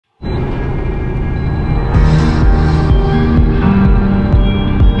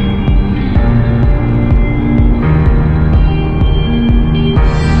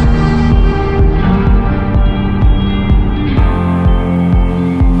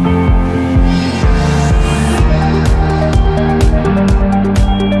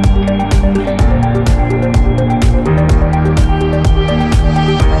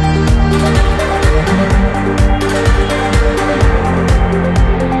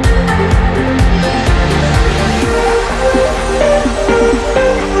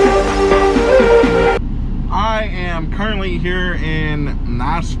currently here in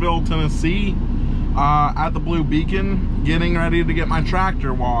Nashville, Tennessee, at the Blue Beacon, getting ready to get my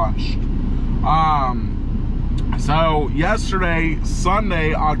tractor washed. So yesterday,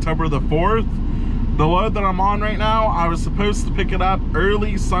 Sunday, October the 4th, the load that I'm on right now, I was supposed to pick it up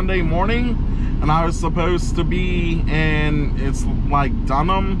early Sunday morning, and I was supposed to be in, it's like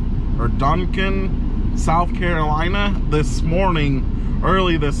Duncan, South Carolina this morning,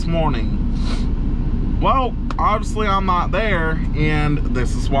 early this morning. Well, obviously I'm not there, and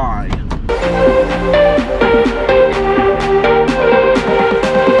this is why.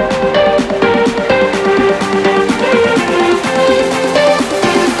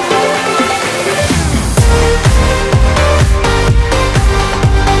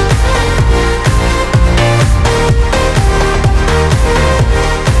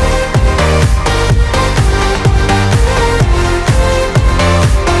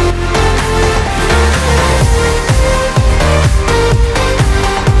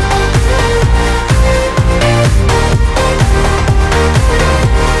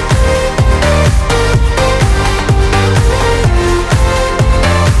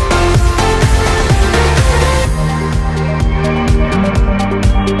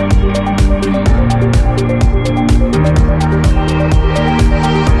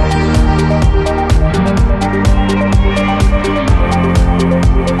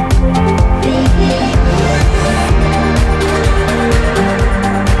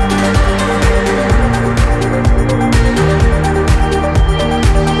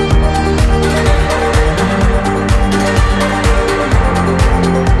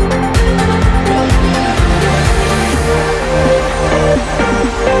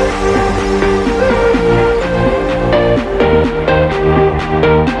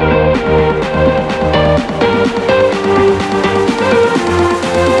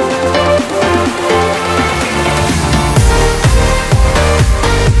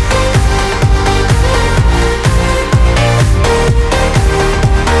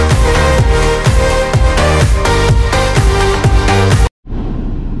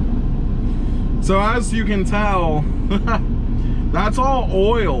 So as you can tell, that's all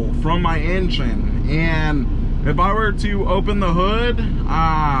oil from my engine, and if I were to open the hood,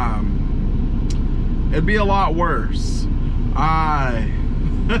 it'd be a lot worse.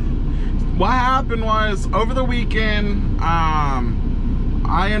 What happened was, over the weekend,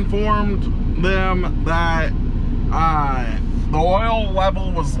 I informed them that the oil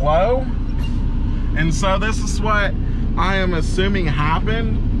level was low, and so this is what I am assuming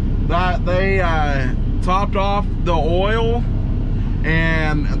happened. That they topped off the oil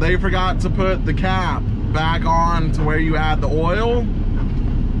and they forgot to put the cap back on to where you add the oil,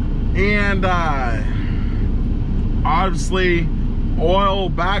 and obviously oil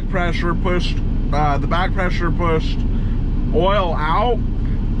back pressure pushed the back pressure pushed oil out,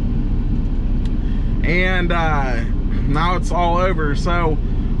 and now it's all over. So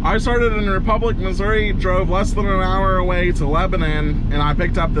I started in Republic, Missouri, drove less than an hour away to Lebanon, and I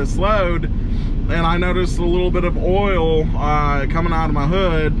picked up this load, and I noticed a little bit of oil coming out of my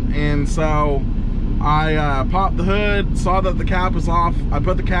hood, and so I popped the hood, saw that the cap was off. I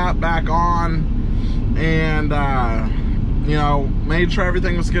put the cap back on, and you know, made sure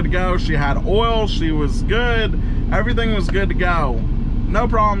everything was good to go. She had oil, she was good, everything was good to go. No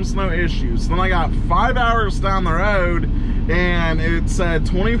problems, no issues. Then I got 5 hours down the road, and it said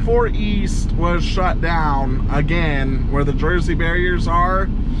 24 East was shut down again, where the Jersey barriers are.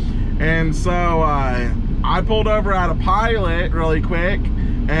 And so I pulled over at a Pilot really quick,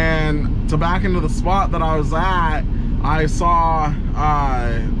 and to back into the spot that I was at, I saw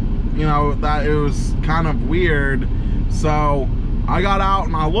you know, that it was kind of weird. So I got out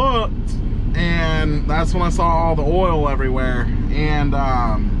and I looked, and that's when I saw all the oil everywhere. And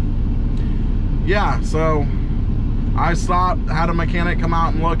yeah, so I stopped, had a mechanic come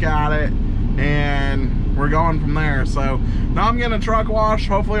out and look at it, and we're going from there. So now I'm getting a truck wash.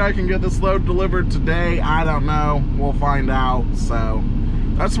 Hopefully I can get this load delivered today. I don't know, we'll find out. So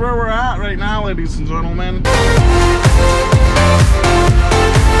that's where we're at right now, ladies and gentlemen.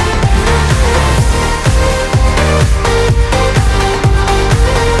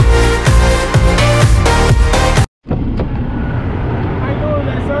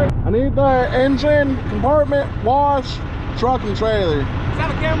 I need the engine, compartment, wash, truck, and trailer. Is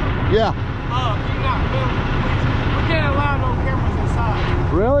that a camera? Yeah. Oh, you're not filming. We can't allow no cameras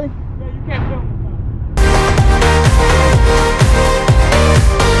inside. Really? Yeah, you can't film inside.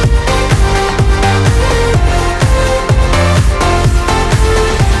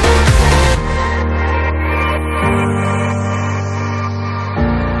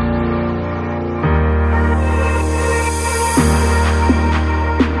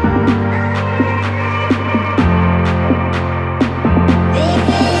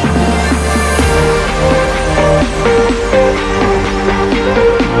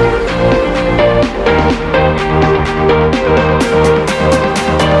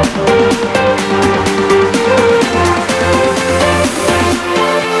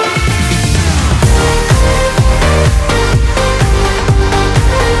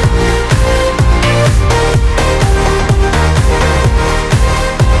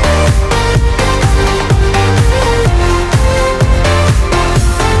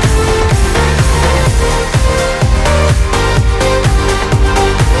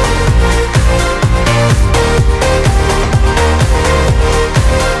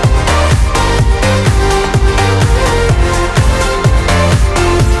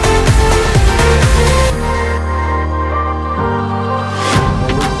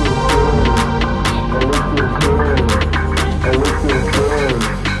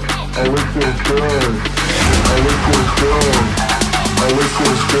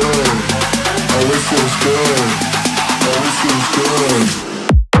 good. Always feels good. Always feels good.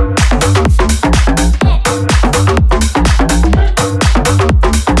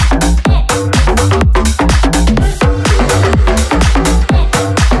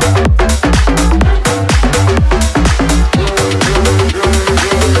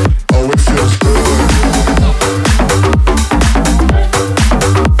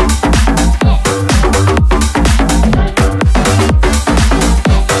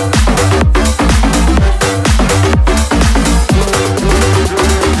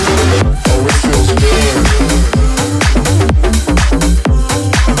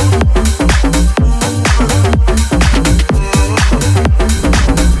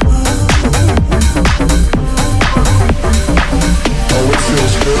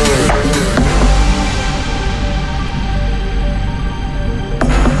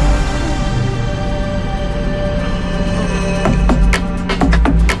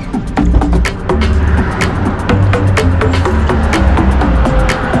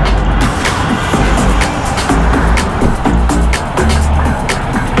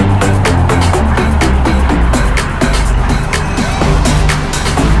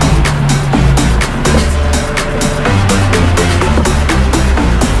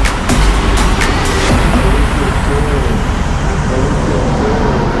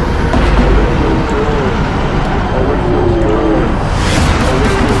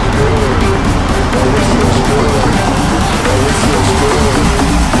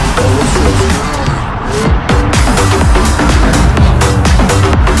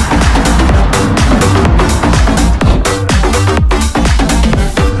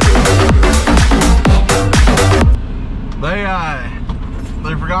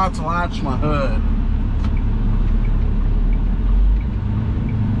 They forgot to latch my hood.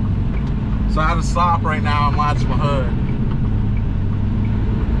 So I had to stop right now and latch my hood.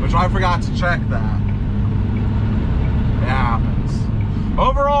 Which I forgot to check that. It happens.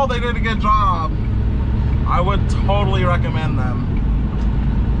 Overall, they did a good job. I would totally recommend them.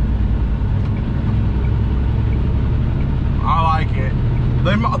 I like it.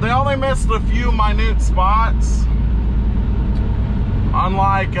 They only missed a few minute spots.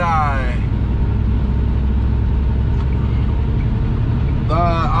 Unlike the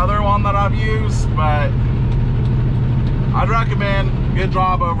other one that I've used, but I'd recommend. Good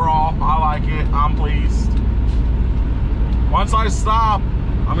job overall. I like it. I'm pleased. Once I stop,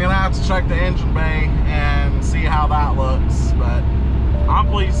 I'm gonna have to check the engine bay and see how that looks, but I'm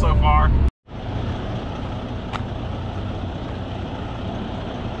pleased so far.